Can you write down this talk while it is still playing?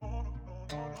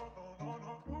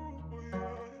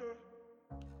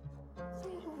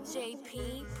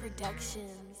JP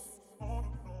Productions.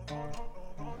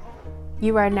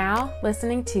 You are now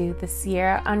listening to the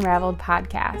Sierra Unraveled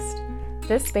podcast.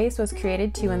 This space was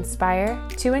created to inspire,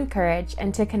 to encourage,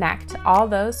 and to connect all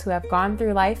those who have gone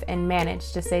through life and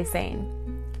managed to stay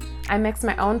sane. I mix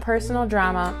my own personal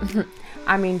trauma,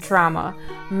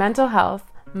 mental health,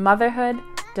 motherhood,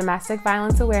 domestic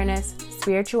violence awareness,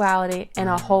 spirituality, and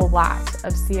a whole lot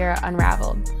of Sierra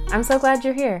Unraveled. I'm so glad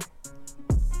you're here.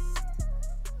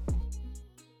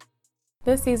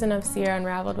 This season of Sierra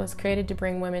Unraveled was created to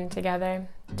bring women together,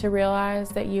 to realize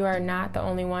that you are not the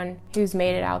only one who's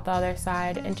made it out the other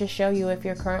side, and to show you, if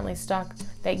you're currently stuck,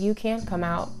 that you can come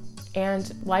out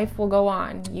and life will go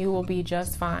on. You will be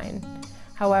just fine.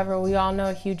 However, we all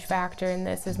know a huge factor in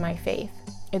this is my faith.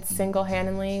 It's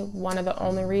single-handedly one of the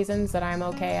only reasons that I'm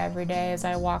okay every day as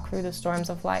I walk through the storms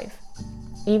of life.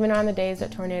 Even on the days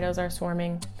that tornadoes are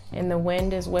swarming and the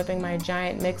wind is whipping my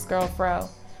giant mixed girl fro,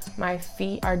 my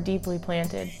feet are deeply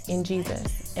planted in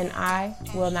Jesus, and I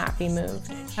will not be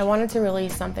moved. I wanted to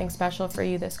release something special for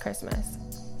you this Christmas.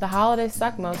 The holidays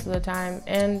suck most of the time,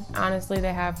 and honestly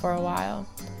they have for a while.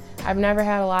 I've never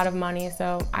had a lot of money,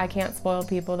 so I can't spoil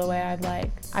people the way I'd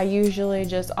like. I usually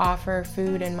just offer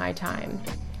food and my time.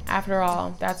 After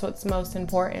all, that's what's most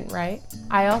important, right?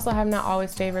 I also have not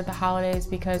always favored the holidays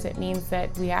because it means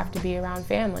that we have to be around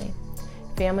family.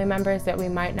 Family members that we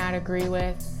might not agree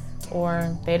with,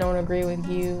 or they don't agree with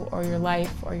you or your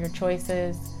life or your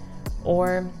choices,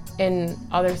 or in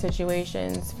other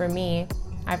situations, for me,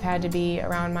 I've had to be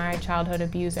around my childhood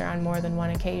abuser on more than one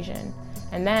occasion.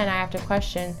 And then I have to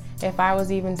question if I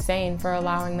was even sane for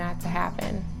allowing that to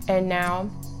happen. And now,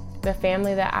 the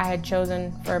family that I had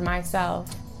chosen for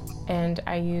myself, and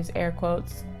I use air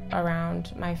quotes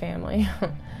around my family,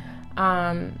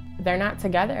 they're not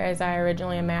together as I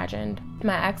originally imagined.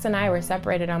 My ex and I were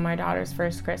separated on my daughter's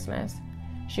first Christmas.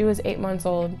 She was 8 months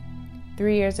old.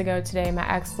 3 years ago today,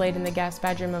 my ex laid in the guest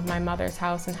bedroom of my mother's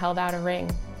house and held out a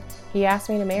ring. He asked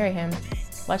me to marry him.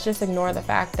 Let's just ignore the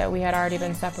fact that we had already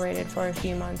been separated for a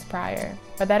few months prior.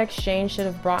 But that exchange should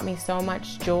have brought me so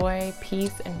much joy,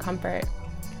 peace, and comfort.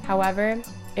 However,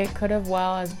 it could have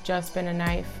well as just been a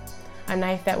knife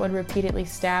that would repeatedly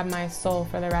stab my soul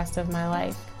for the rest of my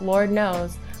life. Lord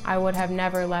knows, I would have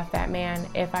never left that man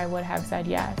if I would have said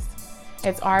yes.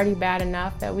 It's already bad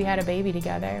enough that we had a baby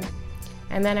together.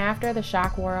 And then after the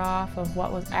shock wore off of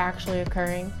what was actually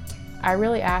occurring, I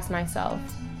really asked myself,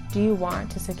 do you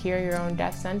want to secure your own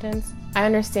death sentence? I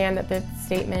understand that this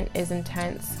statement is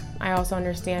intense. I also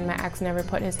understand my ex never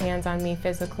put his hands on me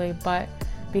physically, but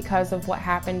because of what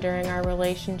happened during our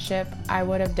relationship, I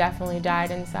would have definitely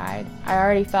died inside. I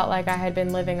already felt like I had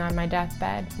been living on my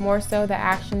deathbed. More so the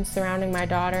actions surrounding my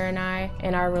daughter and I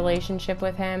and our relationship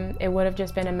with him, it would have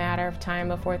just been a matter of time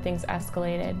before things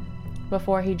escalated.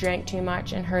 Before he drank too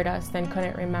much and hurt us, then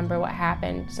couldn't remember what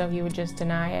happened, so he would just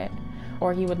deny it.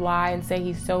 Or he would lie and say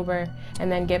he's sober and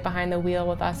then get behind the wheel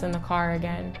with us in the car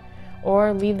again.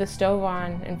 Or leave the stove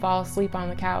on and fall asleep on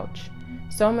the couch.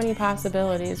 So many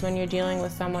possibilities when you're dealing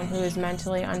with someone who is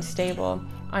mentally unstable,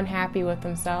 unhappy with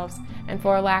themselves, and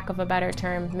for lack of a better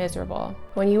term, miserable.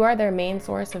 When you are their main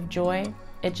source of joy,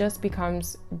 it just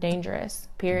becomes dangerous,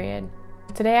 period.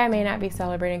 Today I may not be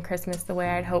celebrating Christmas the way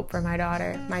I'd hoped for my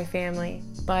daughter, my family,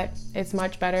 but it's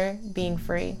much better being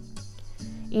free.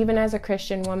 Even as a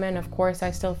Christian woman, of course,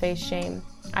 I still face shame.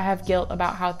 I have guilt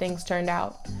about how things turned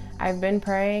out. I've been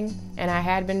praying, and I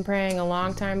had been praying a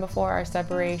long time before our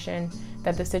separation,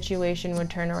 that the situation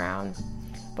would turn around.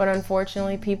 But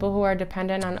unfortunately, people who are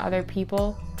dependent on other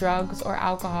people, drugs, or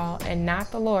alcohol, and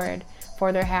not the Lord,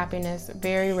 for their happiness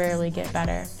very rarely get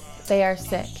better. They are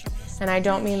sick. And I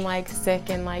don't mean like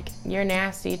sick in like you're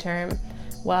nasty term.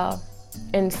 Well,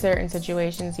 in certain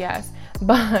situations, yes.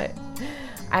 But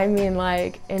I mean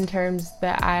like in terms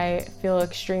that I feel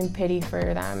extreme pity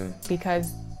for them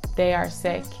because they are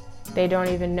sick. They don't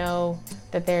even know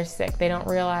that they're sick. They don't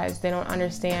realize, they don't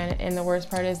understand, and the worst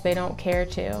part is they don't care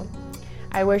to.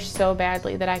 I wish so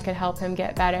badly that I could help him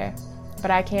get better,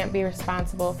 but I can't be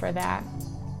responsible for that.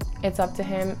 It's up to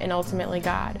him and ultimately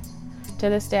God. To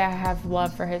this day, I have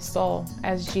love for his soul,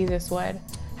 as Jesus would.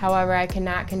 However, I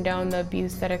cannot condone the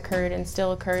abuse that occurred and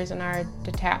still occurs in our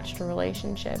detached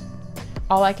relationship.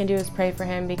 All I can do is pray for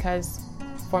him because,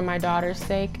 for my daughter's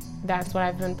sake, that's what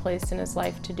I've been placed in his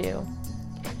life to do.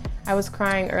 I was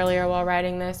crying earlier while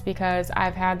writing this because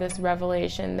I've had this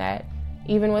revelation that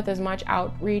even with as much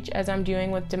outreach as I'm doing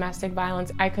with domestic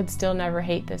violence, I could still never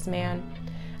hate this man.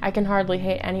 I can hardly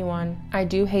hate anyone. I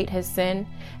do hate his sin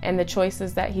and the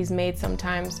choices that he's made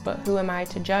sometimes, but who am I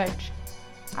to judge?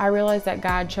 I realize that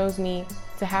God chose me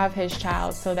to have his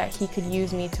child so that he could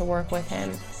use me to work with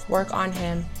him, work on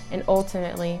him, and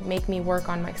ultimately make me work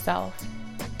on myself.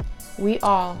 We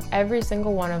all, every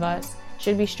single one of us,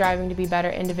 should be striving to be better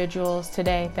individuals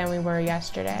today than we were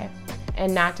yesterday,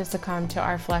 and not to succumb to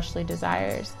our fleshly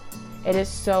desires. It is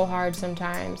so hard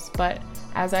sometimes, but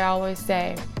as I always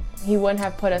say, he wouldn't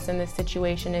have put us in this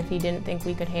situation if he didn't think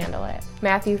we could handle it.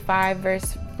 Matthew 5,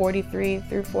 verse 43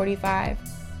 through 45.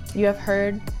 You have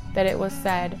heard that it was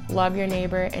said, love your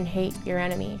neighbor and hate your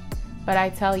enemy. But I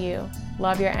tell you,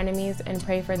 love your enemies and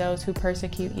pray for those who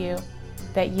persecute you,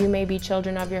 that you may be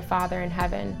children of your Father in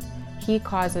heaven. He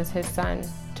causes his sun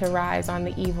to rise on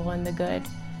the evil and the good,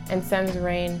 and sends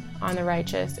rain on the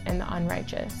righteous and the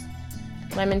unrighteous.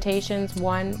 Lamentations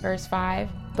 1, verse 5.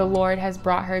 The Lord has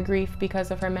brought her grief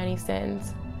because of her many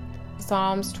sins.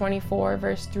 Psalms 24,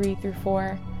 verse 3 through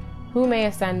 4. Who may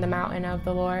ascend the mountain of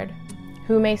the Lord?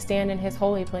 Who may stand in his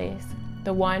holy place?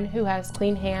 The one who has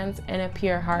clean hands and a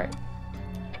pure heart.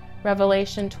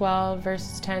 Revelation 12,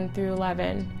 verses 10 through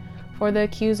 11. For the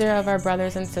accuser of our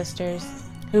brothers and sisters,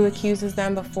 who accuses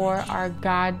them before our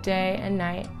God day and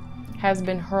night, has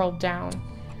been hurled down.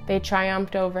 They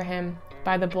triumphed over him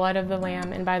by the blood of the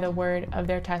Lamb and by the word of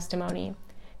their testimony.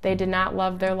 They did not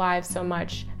love their lives so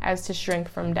much as to shrink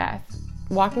from death.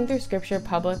 Walking through scripture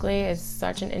publicly is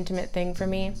such an intimate thing for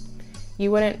me. You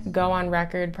wouldn't go on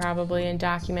record probably and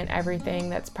document everything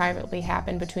that's privately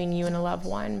happened between you and a loved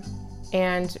one.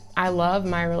 And I love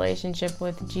my relationship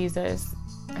with Jesus.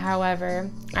 However,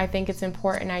 I think it's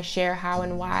important I share how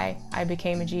and why I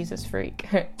became a Jesus freak.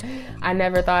 I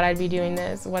never thought I'd be doing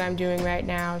this, what I'm doing right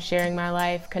now, sharing my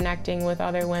life, connecting with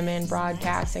other women,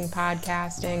 broadcasting,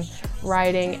 podcasting,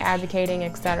 writing, advocating,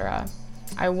 etc.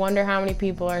 I wonder how many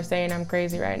people are saying I'm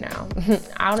crazy right now.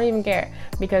 I don't even care,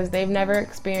 because they've never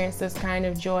experienced this kind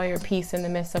of joy or peace in the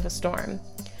midst of a storm.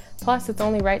 Plus, it's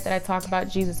only right that I talk about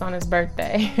Jesus on his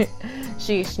birthday.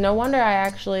 Sheesh, no wonder I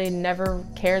actually never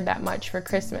cared that much for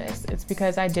Christmas. It's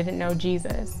because I didn't know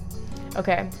Jesus.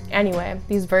 Okay, anyway,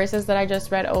 these verses that I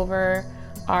just read over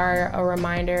are a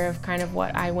reminder of kind of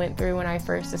what I went through when I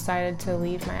first decided to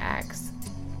leave my ex.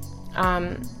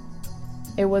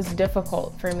 It was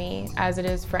difficult for me, as it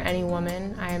is for any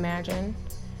woman, I imagine.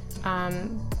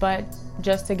 But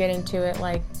just to get into it,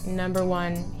 like, number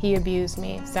one, he abused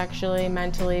me sexually,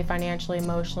 mentally, financially,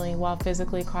 emotionally, while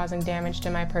physically causing damage to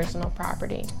my personal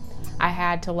property. I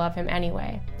had to love him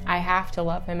anyway. I have to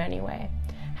love him anyway.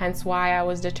 Hence why I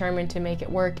was determined to make it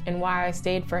work and why I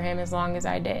stayed for him as long as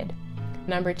I did.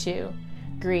 Number two,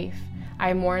 grief.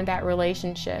 I mourned that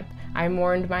relationship. I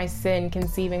mourned my sin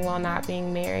conceiving while not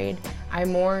being married. I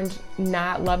mourned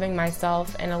not loving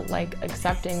myself and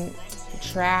accepting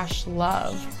trash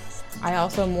love. I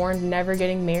also mourned never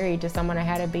getting married to someone I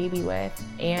had a baby with,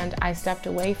 and I stepped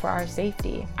away for our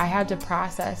safety. I had to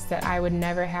process that I would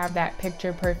never have that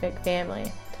picture-perfect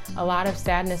family. A lot of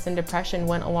sadness and depression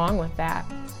went along with that.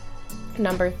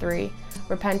 Number three,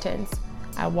 repentance.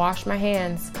 I washed my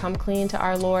hands, come clean to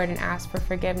our Lord, and asked for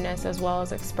forgiveness, as well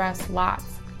as express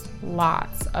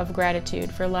lots of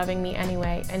gratitude for loving me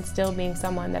anyway and still being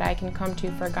someone that I can come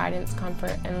to for guidance,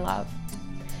 comfort, and love.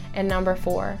 And number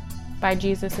four, by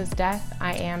Jesus' death,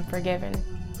 I am forgiven.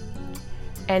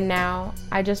 And now,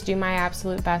 I just do my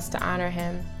absolute best to honor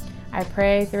him. I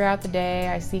pray throughout the day,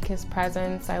 I seek his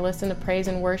presence, I listen to praise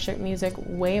and worship music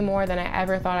way more than I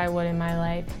ever thought I would in my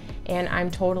life, and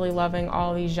I'm totally loving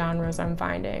all these genres I'm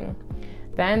finding.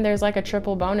 Then there's like a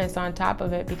triple bonus on top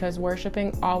of it, because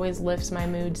worshiping always lifts my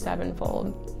mood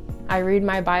sevenfold. I read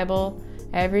my Bible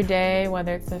every day,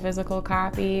 whether it's a physical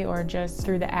copy or just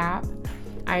through the app.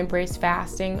 I embrace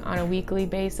fasting on a weekly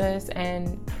basis,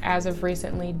 and as of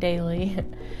recently, daily.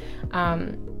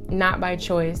 Not by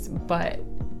choice, but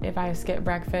if I skip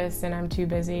breakfast and I'm too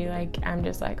busy, I'm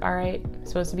just like, all right, I'm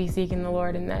supposed to be seeking the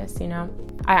Lord in this,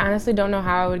 I honestly don't know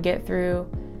how I would get through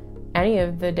any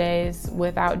of the days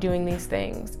without doing these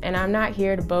things. And I'm not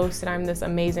here to boast that I'm this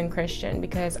amazing Christian,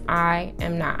 because I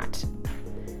am not.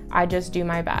 I just do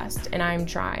my best, and I'm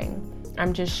trying.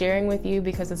 I'm just sharing with you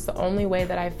because it's the only way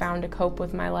that I've found to cope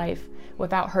with my life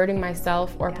without hurting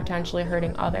myself or potentially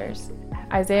hurting others.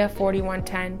 Isaiah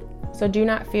 41:10. So do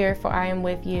not fear, for I am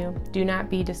with you. Do not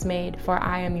be dismayed, for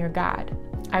I am your God.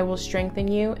 I will strengthen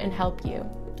you and help you.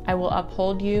 I will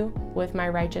uphold you with my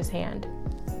righteous hand.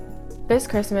 This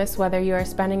Christmas, whether you are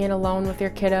spending it alone with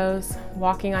your kiddos,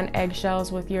 walking on eggshells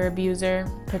with your abuser,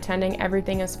 pretending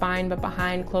everything is fine but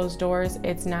behind closed doors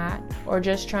it's not, or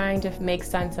just trying to make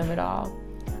sense of it all,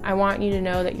 I want you to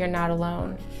know that you're not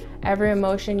alone. Every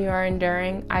emotion you are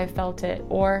enduring, I've felt it,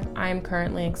 or I am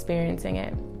currently experiencing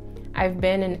it. I've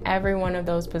been in every one of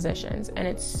those positions, and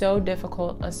it's so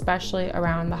difficult, especially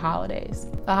around the holidays.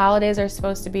 The holidays are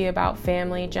supposed to be about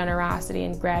family, generosity,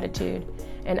 and gratitude.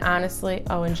 And honestly,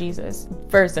 and Jesus,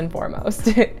 first and foremost.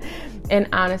 And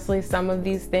honestly, some of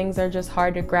these things are just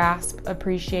hard to grasp,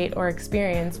 appreciate, or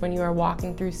experience when you are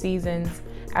walking through seasons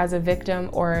as a victim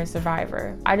or a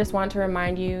survivor. I just want to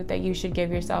remind you that you should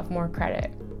give yourself more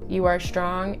credit. You are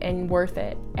strong and worth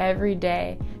it every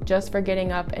day just for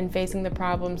getting up and facing the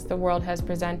problems the world has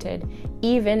presented,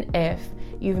 even if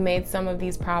you've made some of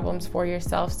these problems for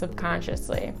yourself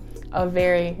subconsciously. A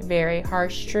very, very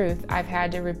harsh truth I've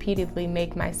had to repeatedly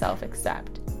make myself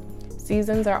accept.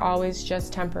 Seasons are always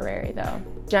just temporary though.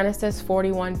 Genesis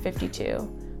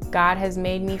 41:52. God has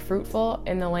made me fruitful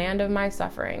in the land of my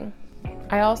suffering.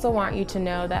 I also want you to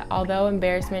know that although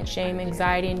embarrassment, shame,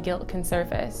 anxiety, and guilt can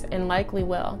surface, and likely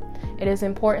will, it is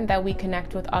important that we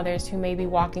connect with others who may be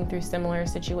walking through similar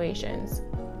situations.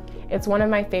 It's one of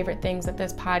my favorite things that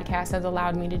this podcast has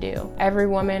allowed me to do. Every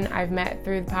woman I've met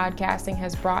through podcasting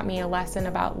has brought me a lesson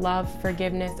about love,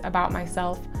 forgiveness, about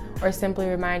myself, or simply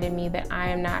reminded me that I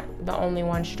am not the only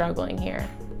one struggling here.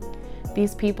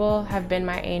 These people have been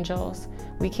my angels.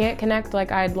 We can't connect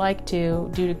like I'd like to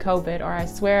due to COVID, or I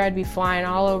swear I'd be flying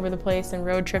all over the place and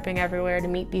road tripping everywhere to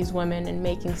meet these women and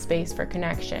making space for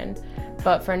connection.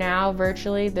 But for now,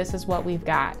 virtually, this is what we've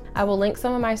got. I will link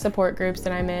some of my support groups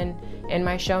that I'm in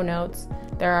my show notes.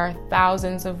 There are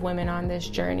thousands of women on this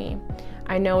journey.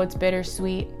 I know it's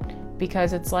bittersweet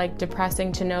because it's like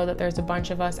depressing to know that there's a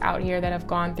bunch of us out here that have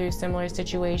gone through similar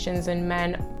situations, and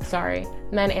men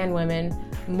and women,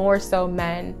 more so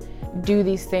men, do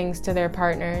these things to their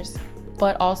partners.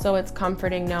 But also it's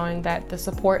comforting knowing that the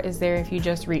support is there if you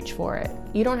just reach for it.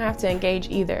 You don't have to engage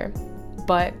either,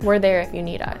 but we're there if you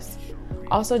need us.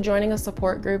 Also, joining a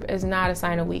support group is not a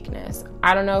sign of weakness.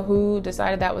 I don't know who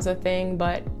decided that was a thing,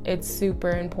 but it's super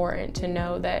important to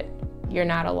know that you're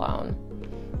not alone.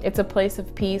 It's a place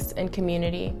of peace and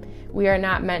community. We are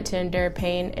not meant to endure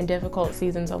pain and difficult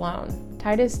seasons alone.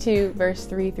 Titus 2, verse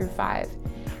 3-5.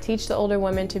 Teach the older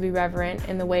women to be reverent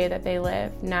in the way that they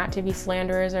live, not to be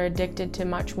slanderers or addicted to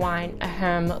much wine.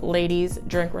 Ladies,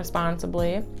 drink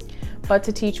responsibly. But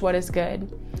to teach what is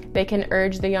good. They can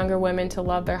urge the younger women to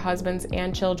love their husbands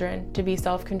and children, to be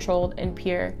self-controlled and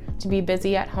pure, to be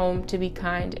busy at home, to be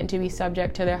kind, and to be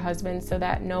subject to their husbands so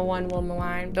that no one will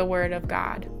malign the word of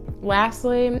God.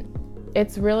 Lastly,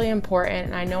 it's really important,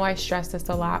 and I know I stress this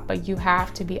a lot, but you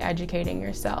have to be educating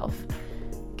yourself.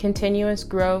 Continuous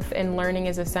growth and learning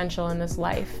is essential in this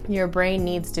life. Your brain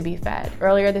needs to be fed.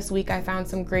 Earlier this week, I found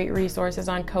some great resources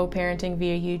on co-parenting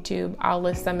via YouTube. I'll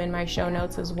list them in my show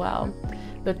notes as well.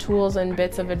 The tools and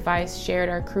bits of advice shared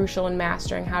are crucial in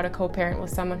mastering how to co-parent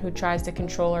with someone who tries to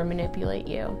control or manipulate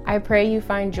you. I pray you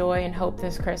find joy and hope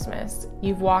this Christmas.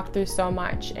 You've walked through so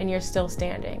much and you're still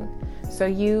standing. So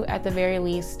you, at the very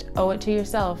least, owe it to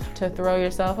yourself to throw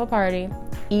yourself a party,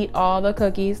 eat all the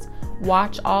cookies,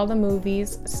 watch all the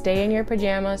movies, stay in your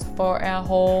pajamas for a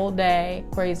whole day.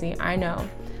 Crazy, I know.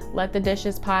 Let the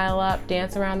dishes pile up,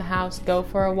 dance around the house, go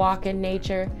for a walk in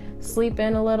nature, sleep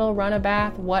in a little, run a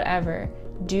bath, whatever.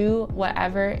 Do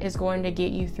whatever is going to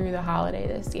get you through the holiday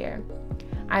this year.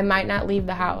 I might not leave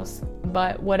the house,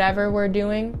 but whatever we're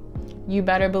doing, you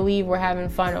better believe we're having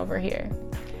fun over here.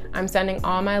 I'm sending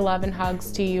all my love and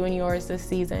hugs to you and yours this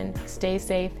season. Stay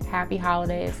safe, happy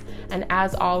holidays, and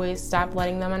as always, stop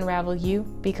letting them unravel you,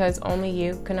 because only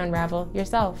you can unravel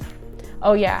yourself.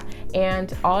 Oh yeah,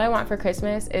 and all I want for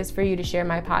Christmas is for you to share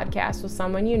my podcast with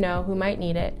someone you know who might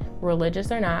need it,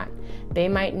 religious or not. They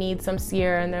might need some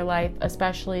Sierra in their life,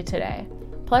 especially today.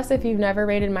 Plus, if you've never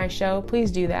rated my show, please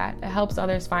do that. It helps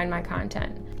others find my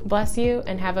content. Bless you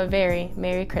and have a very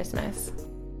Merry Christmas.